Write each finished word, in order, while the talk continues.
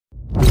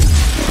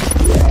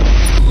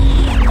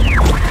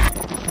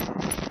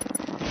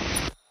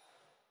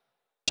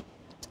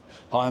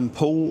I'm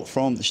Paul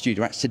from the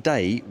Studio Acts.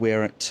 Today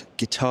we're at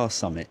Guitar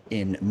Summit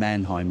in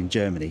Mannheim in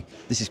Germany.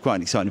 This is quite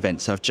an exciting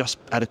event, so I've just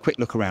had a quick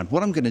look around.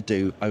 What I'm going to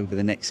do over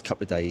the next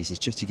couple of days is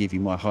just to give you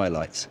my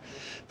highlights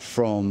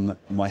from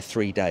my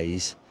 3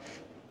 days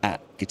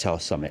at Guitar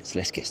Summit. So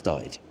let's get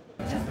started.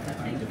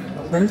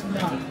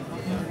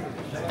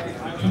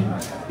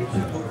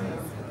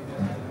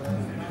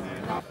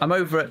 I'm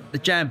over at the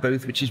Jam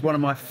booth, which is one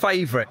of my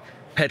favourite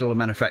pedal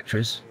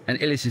manufacturers,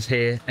 and Illis is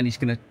here and he's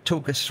going to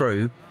talk us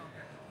through.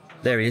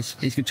 There he is.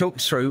 He's going to talk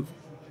us through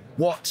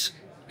what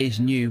is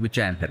new with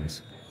jam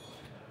pedals.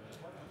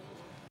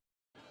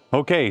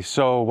 Okay,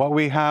 so what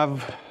we have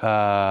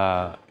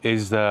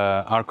is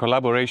our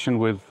collaboration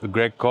with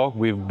Greg Koch.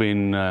 We've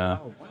been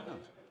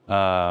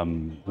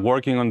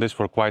working on this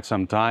for quite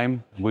some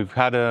time. We've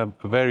had a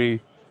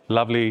very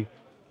lovely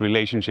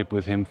relationship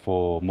with him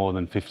for more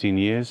than 15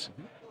 years,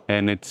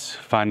 and it's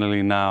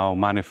finally now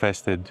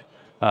manifested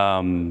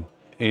in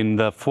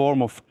the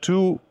form of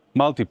 2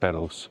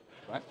 multi-pedals.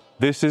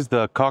 This is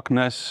the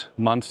Hawkins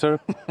Monster,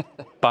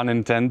 pun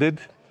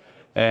intended,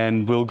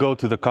 and we'll go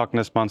to the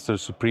Hawkins Monster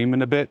Supreme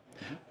in a bit.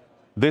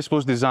 This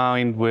was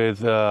designed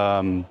with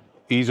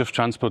ease of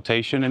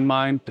transportation in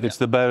mind. It's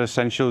the bare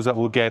essentials that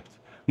will get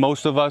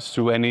most of us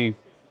through any,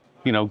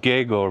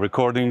 gig or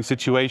recording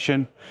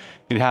situation.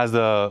 It has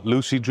the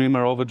Lucid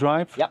Dreamer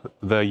overdrive,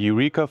 the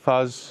Eureka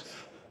fuzz,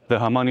 the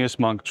Harmonious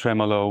Monk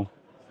tremolo,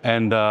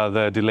 and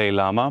the Delay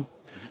Llama,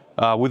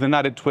 with an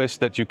added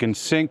twist that you can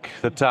sync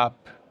the tap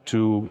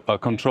to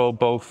control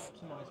both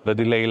the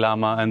Delay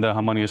Llama and the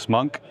Harmonious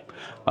Monk.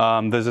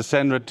 There's a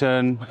send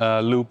return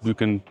loop you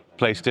can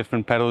place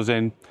different pedals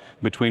in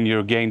between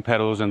your gain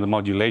pedals and the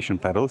modulation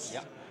pedals.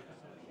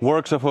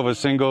 Works off of a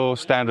single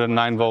standard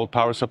 9-volt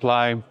power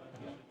supply.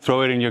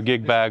 Throw it in your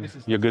gig bag,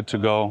 you're good to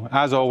go.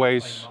 As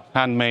always,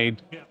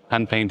 handmade,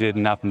 hand-painted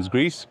in Athens,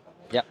 Greece.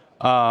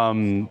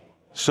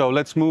 So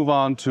let's move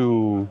on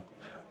to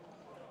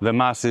the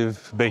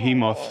massive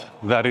behemoth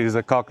that is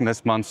the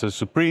Hawkins Monster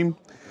Supreme.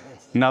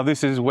 Now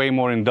this is way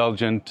more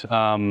indulgent.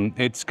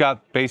 It's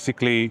got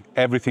basically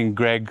everything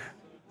Greg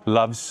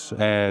loves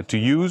to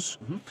use.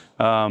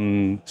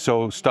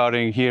 So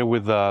starting here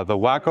with the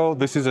Wacko,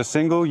 this is a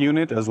single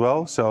unit as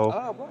well.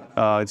 So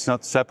it's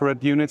not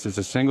separate units, it's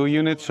a single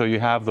unit. So you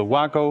have the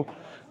Wacko,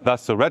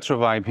 that's the retro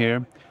vibe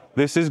here.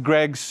 This is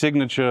Greg's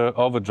signature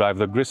overdrive,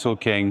 the Gristle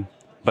King,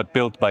 but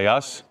built by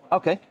us.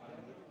 Okay.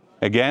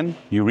 Again,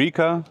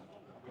 Eureka,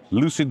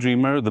 Lucid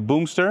Dreamer, the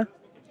Boomster.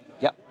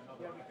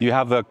 You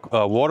have the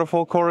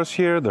waterfall chorus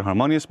here, the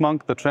Harmonious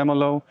Monk, the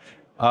tremolo.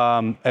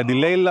 A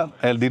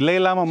Delay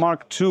Llama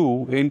Mark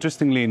II,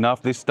 interestingly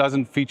enough, this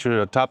doesn't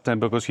feature a tap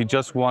tempo because he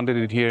just wanted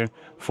it here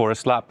for a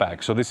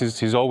slapback. So this is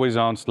his always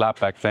on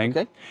slapback thing.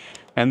 Okay.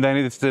 And then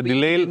it's the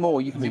Delay...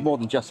 You can do more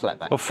than just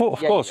slapback. Of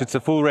course, it's a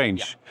full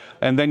range.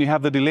 And then you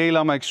have the Delay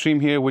Llama Extreme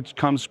here, which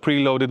comes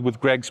preloaded with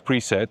Greg's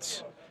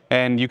presets.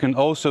 And you can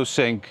also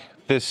sync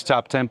this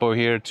tap tempo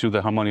here to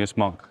the Harmonious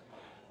Monk.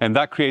 And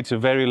that creates a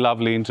very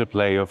lovely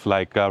interplay of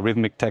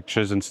rhythmic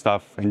textures and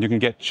stuff. And you can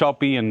get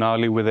choppy and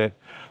gnarly with it.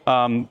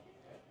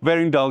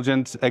 Very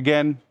indulgent.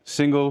 Again,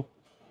 single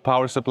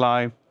power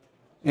supply,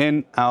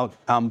 in, out,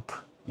 amp,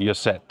 you're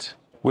set.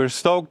 We're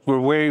stoked. We're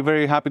very,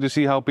 very happy to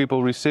see how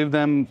people receive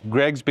them.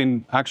 Greg's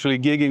been actually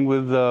gigging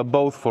with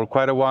both for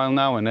quite a while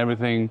now, and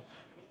everything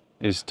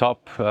is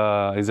top.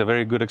 It's a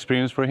very good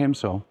experience for him,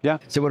 so yeah.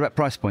 So what about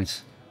price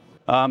points?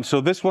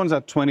 So this one's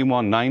at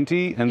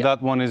 $21.90, and that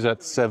one is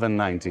at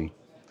 $7.90.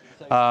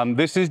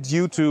 This is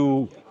due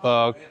to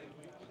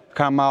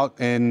come out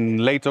in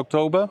late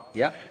October,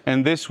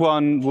 and this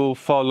one will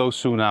follow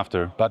soon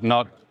after, but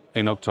not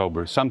in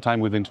October,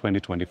 sometime within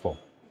 2024.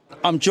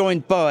 I'm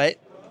joined by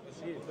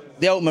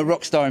the ultimate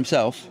rock star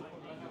himself,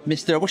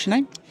 Mr. What's your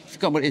name? I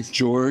forgot what it is.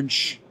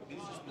 George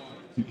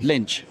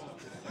Lynch.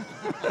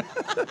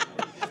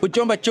 We're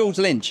joined by George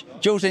Lynch.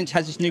 George Lynch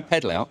has his new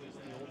pedal out.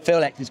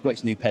 Phil X has got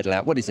his new pedal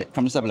out. What is it?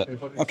 Come, let's have a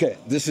look. Okay,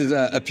 this is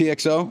a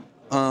PXO.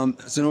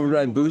 It's an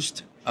overdrive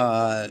boost,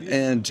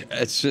 and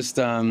it's just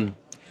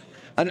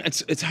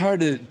it's hard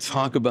to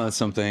talk about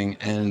something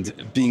and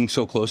being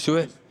so close to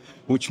it,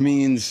 which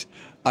means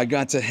I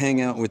got to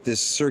hang out with this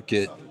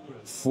circuit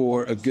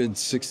for a good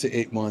 6 to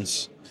 8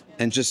 months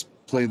and just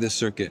play this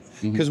circuit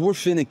because we're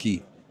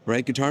finicky,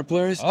 right? Guitar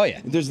players. Oh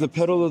yeah. There's the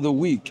pedal of the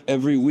week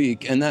every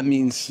week, and that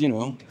means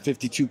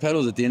 52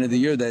 pedals at the end of the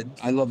year. That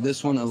I love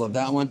this one, I love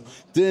that one.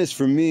 This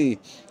for me,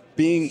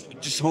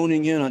 just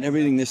honing in on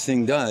everything this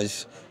thing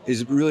does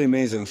is really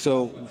amazing.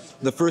 So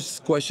the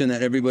first question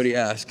that everybody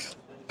asks,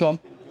 go on.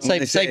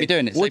 Save me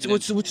doing it.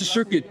 What's the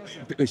circuit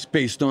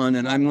based on?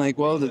 And I'm like,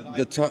 well,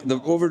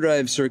 the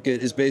overdrive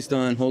circuit is based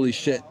on holy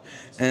shit,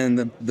 and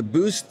the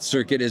boost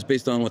circuit is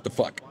based on what the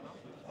fuck.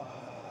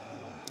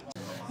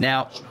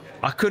 Now,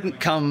 I couldn't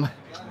come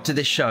to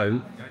this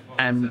show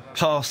and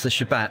pass the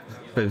Shabbat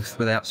booth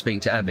without speaking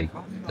to Ivey.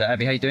 So,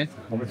 Ivey, how you doing?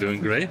 I'm doing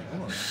great.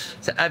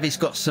 So Ivey's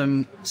got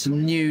some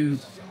new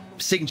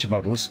signature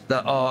models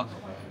that are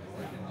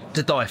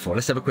to die for.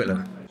 Let's have a quick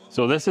look.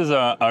 So this is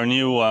our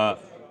new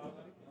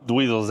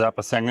Dweezil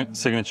Zappa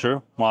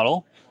signature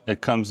model.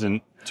 It comes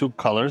in 2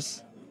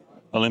 colors,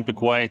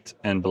 Olympic white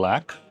and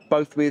black.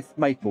 Both with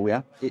maple,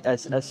 yeah?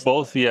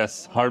 Both,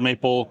 yes. Hard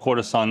maple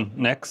quarter-sawn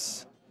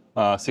necks,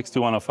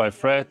 6105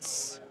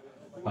 frets.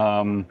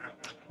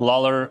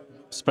 Lawler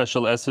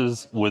special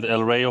S's with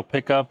El Rayo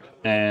pickup,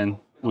 and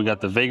we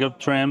got the Vega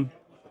trim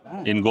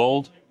in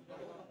gold.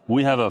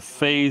 We have a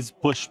phase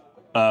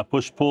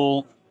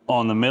push-pull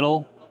on the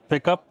middle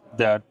pickup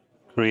that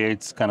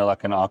creates kind of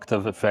like an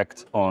octave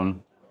effect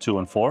on 2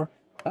 and 4.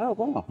 Oh,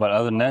 wow. But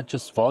other than that,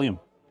 just volume.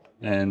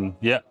 And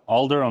yeah,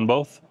 alder on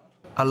both.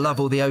 I love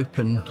all the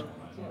open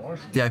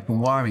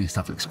wiring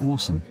stuff. Looks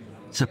awesome.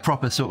 It's a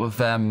proper sort of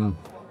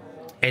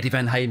Eddie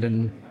Van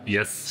Halen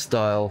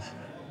style.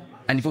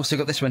 And you've also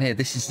got this one here.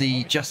 This is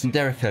the Justin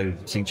Derrico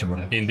signature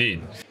model.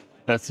 Indeed.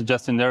 That's the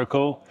Justin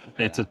Derrico.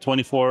 It's a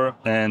 24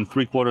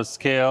 3/4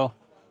 scale,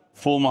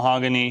 full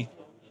mahogany,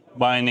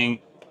 binding,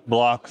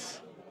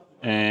 blocks,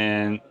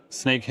 and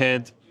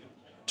snakehead,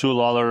 2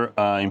 Lawler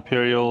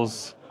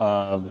Imperials,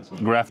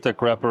 Graphtec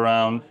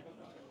wraparound,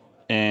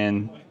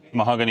 and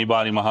mahogany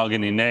body,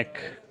 mahogany neck.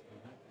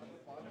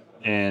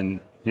 And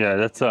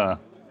yeah, it's a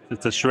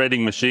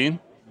shredding machine.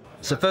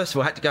 So first of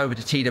all, I had to go over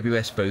to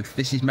TWS booth.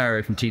 This is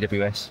Mario from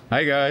TWS.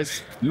 Hi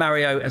guys.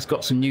 Mario has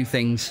got some new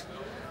things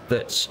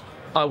that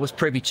I was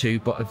privy to,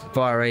 but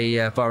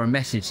via a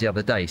message the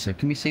other day. So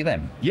can we see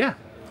them? Yeah.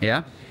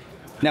 Yeah.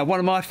 Now, one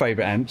of my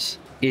favourite amps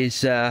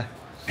is that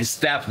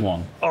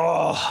one.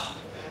 oh,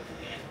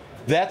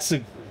 That's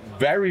a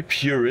very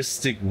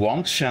puristic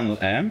 1-channel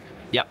amp.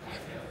 yep.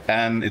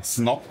 And it's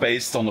not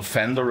based on a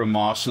Fender, a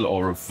Marshall,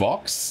 or a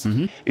Vox.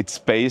 It's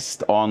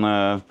based on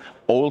an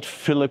old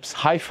Philips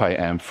hi-fi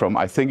amp from,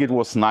 I think it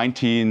was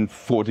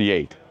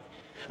 1948.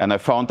 And I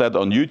found that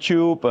on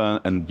YouTube,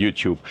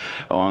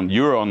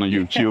 you're on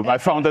YouTube. I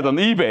found that on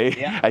eBay.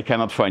 Yeah. I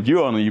cannot find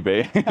you on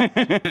eBay.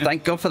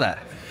 Thank God for that.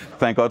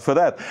 Thank God for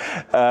that.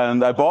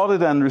 And I bought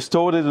it and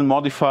restored it and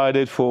modified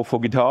it for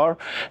guitar,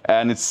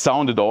 and it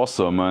sounded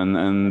awesome.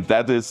 And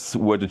that is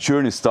where the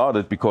journey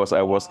started, because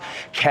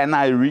can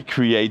I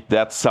recreate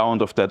that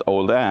sound of that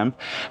old amp?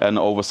 And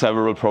over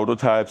several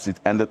prototypes, it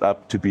ended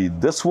up to be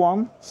this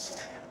one,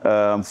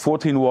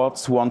 14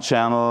 watts, 1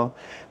 channel,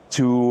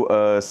 2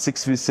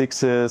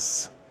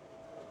 6v6s.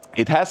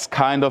 It has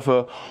kind of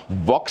a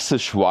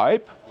Voxish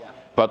vibe,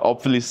 but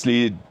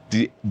obviously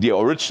the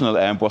original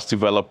amp was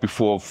developed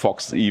before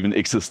Vox even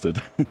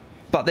existed.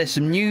 But there's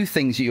some new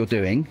things that you're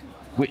doing,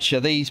 which are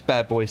these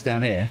bad boys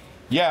down here.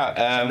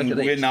 Yeah, Look at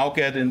we these. now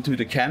get into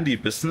the candy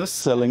business,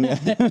 selling.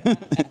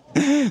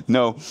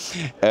 No,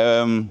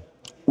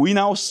 we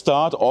now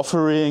start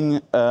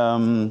offering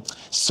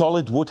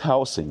solid wood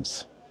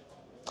housings.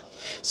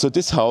 So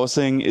this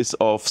housing is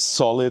of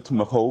solid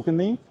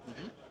mahogany.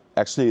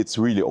 Actually, it's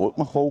really old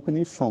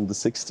mahogany from the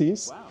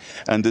 60s. Wow.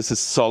 And this is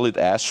solid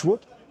ash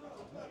wood.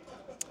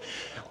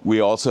 We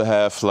also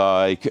have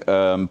like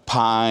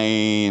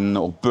pine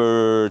or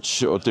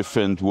birch or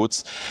different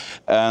woods.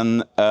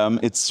 And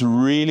it's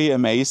really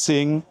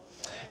amazing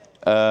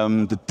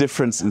the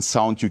difference in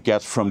sound you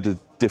get from the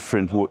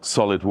different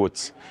solid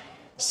woods.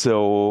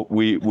 So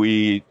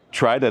we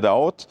tried it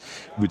out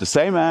with the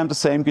same amp, the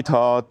same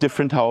guitar,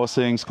 different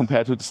housings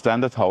compared to the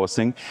standard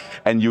housing,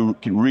 and you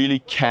really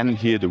can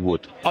hear the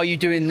wood. Are you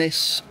doing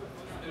this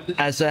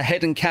as a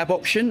head and cab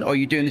option, or are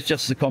you doing this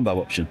just as a combo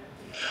option?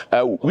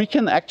 We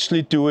can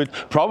actually do it.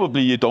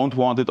 Probably you don't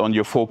want it on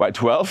your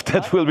 4x12.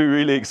 That will be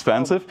really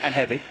expensive. And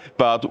heavy.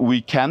 But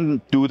we can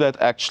do that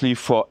actually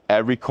for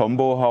every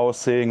combo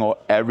housing or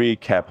every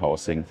cab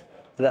housing.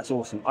 So that's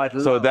awesome.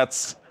 So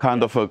that's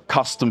kind of a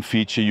custom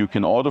feature you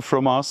can order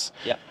from us.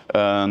 Yeah.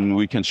 And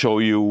we can show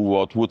you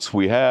what woods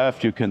we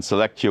have. You can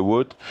select your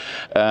wood.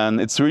 And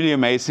it's really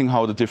amazing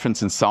how the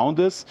difference in sound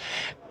is.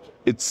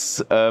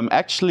 It's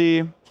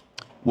actually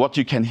what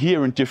you can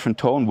hear in different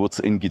tone woods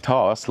in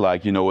guitars,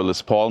 like, you know, a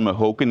Les Paul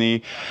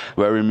mahogany,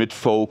 very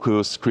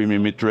mid-focus, screamy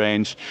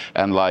mid-range,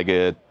 and like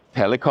a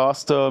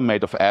Telecaster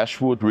made of ash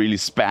wood, really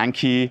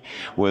spanky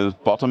with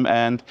bottom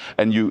end,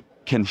 and you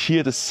can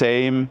hear the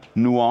same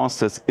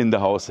nuances in the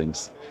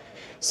housings.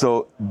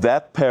 So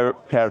that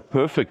paired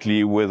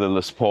perfectly with a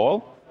Les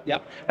Paul.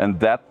 Yep. And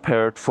that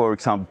paired, for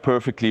example,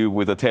 perfectly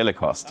with a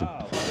Telecaster.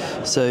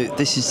 So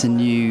this is the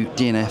new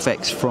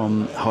DNFX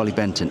from Harley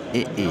Benton.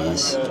 It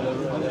is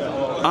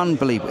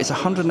unbelievable. It's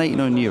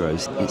 189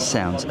 euros. It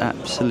sounds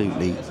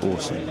absolutely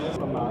awesome.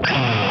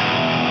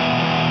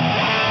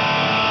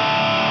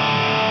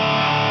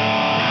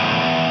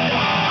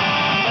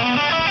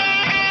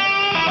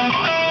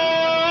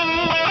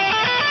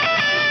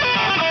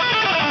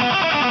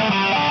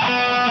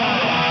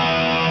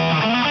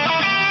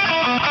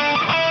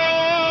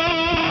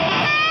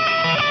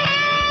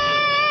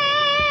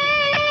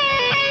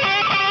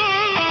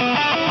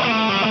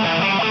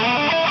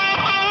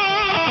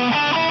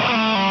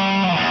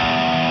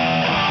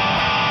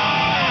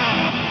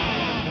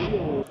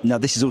 Now,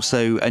 this is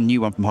also a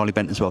new one from Harley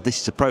Benton as well. This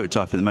is a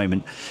prototype at the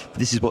moment, but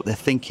this is what they're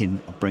thinking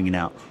of bringing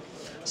out.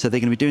 So they're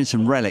going to be doing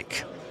some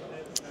relic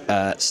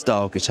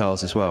style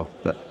guitars as well.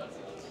 But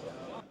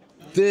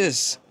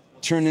this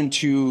turned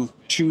into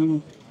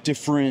two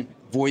different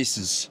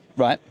voices.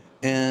 Right.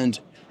 And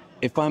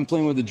if I'm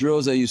playing with the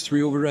drills, I use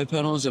 3 overdrive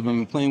pedals. If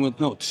I'm playing with,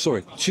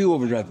 2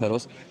 overdrive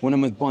pedals. When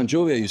I'm with Bon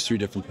Jovi, I use 3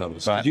 different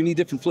pedals. Right. You need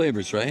different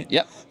flavors, right?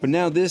 Yep. But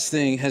now this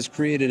thing has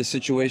created a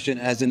situation,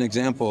 as an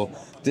example,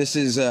 this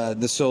is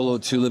the solo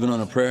to Living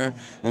on a Prayer,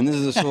 and this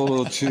is a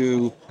solo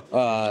to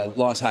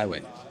Lost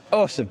Highway.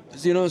 Awesome.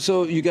 You know,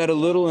 so you got a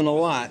little and a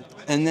lot.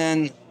 And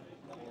then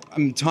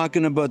I'm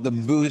talking about the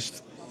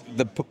boost,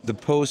 the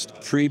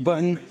post pre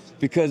button,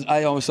 because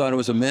I always thought it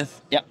was a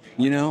myth. Yep.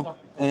 You know?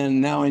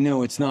 And now I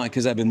know it's not,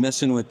 because I've been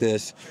messing with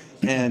this.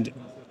 And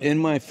in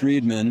my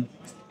Friedman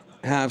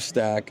half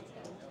stack,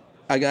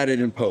 I got it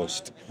in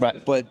post.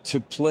 Right. But to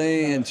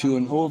play into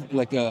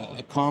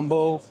a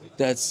combo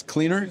that's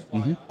cleaner,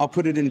 I'll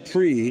put it in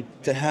pre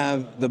to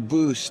have the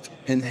boost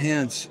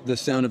enhance the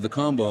sound of the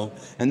combo,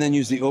 and then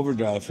use the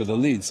overdrive for the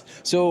leads.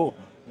 So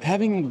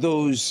having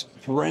those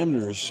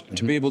parameters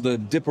to be able to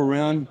dip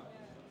around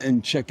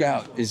and check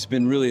out has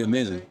been really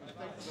amazing.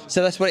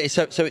 So that's what it is.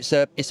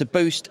 So it's a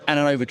boost and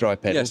an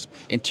overdrive pedal. Yes.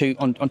 In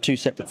on two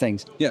separate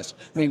things. Yes.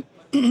 I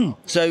mean,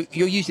 so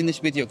you're using this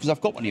video because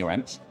I've got one of your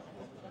amps.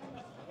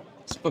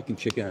 It's fucking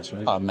kick-ass,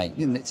 right? Oh mate,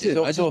 it's Dude,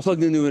 I just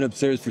plugged into it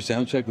upstairs for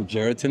sound check with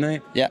Jared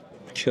tonight. Yeah.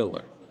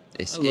 Killer.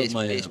 It's I love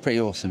my it's amp. pretty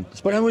awesome.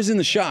 But I was in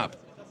the shop.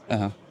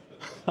 Uh-huh.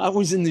 I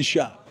was in the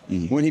shop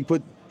when he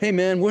put, hey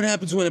man, what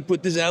happens when I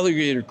put this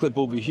alligator clip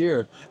over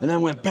here? And I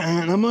went,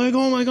 bang, I'm like,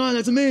 oh my God,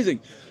 that's amazing.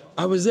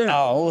 I was there.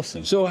 Oh,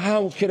 awesome. So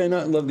how could I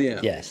not love the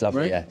amp? Yeah, it's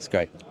lovely. Right? Yeah, it's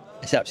great.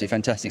 It's absolutely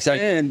fantastic. So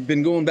And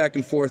been going back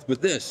and forth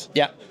with this.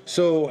 yeah.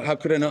 So how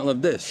could I not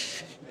love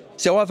this?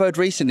 So I've heard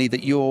recently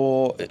that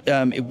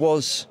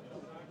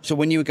so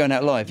when you were going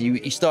out live,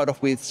 you started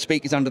off with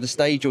speakers under the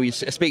stage, or your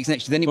speakers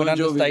next to anyone Bon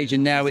under the Jovi. stage,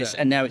 and now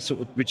Yeah. it's sort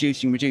of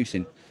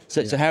reducing.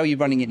 So how are you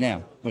running it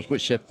now?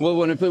 Which Well,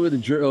 when I play with the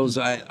drills,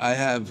 I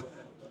have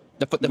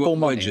the full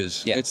money?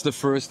 wedges. Yeah. It's the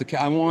first.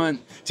 I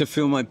want to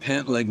feel my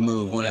pant leg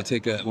move when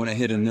I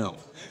hit a note,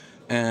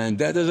 and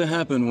that doesn't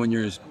happen when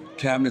your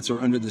cabinets are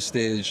under the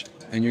stage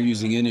and you're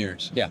using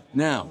in-ears. Yeah.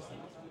 Now,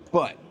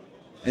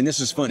 and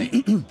this is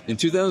funny. In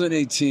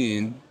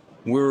 2018,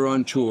 we were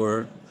on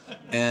tour,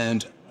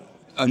 and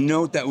a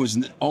note that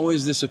was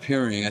always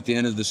disappearing at the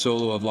end of the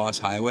solo of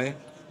Lost Highway,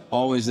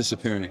 always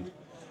disappearing.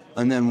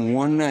 And then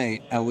one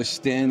night I was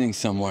standing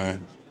somewhere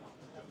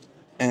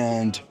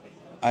and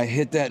I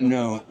hit that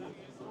note,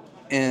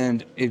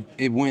 and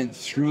it went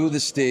through the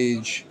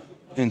stage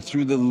and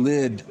through the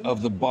lid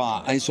of the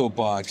ISO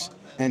box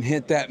and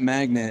hit that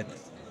magnet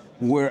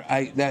where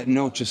that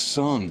note just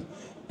sung.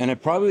 And I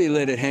probably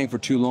let it hang for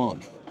too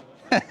long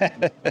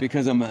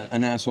because I'm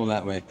an asshole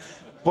that way.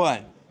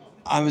 But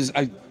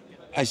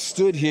I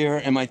stood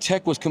here and my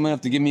tech was coming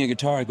up to give me a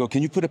guitar. I go,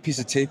 can you put a piece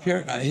of tape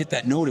here? I hit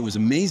that note. It was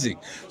amazing.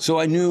 So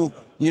I knew,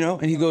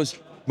 and he goes,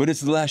 but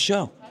it's the last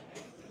show.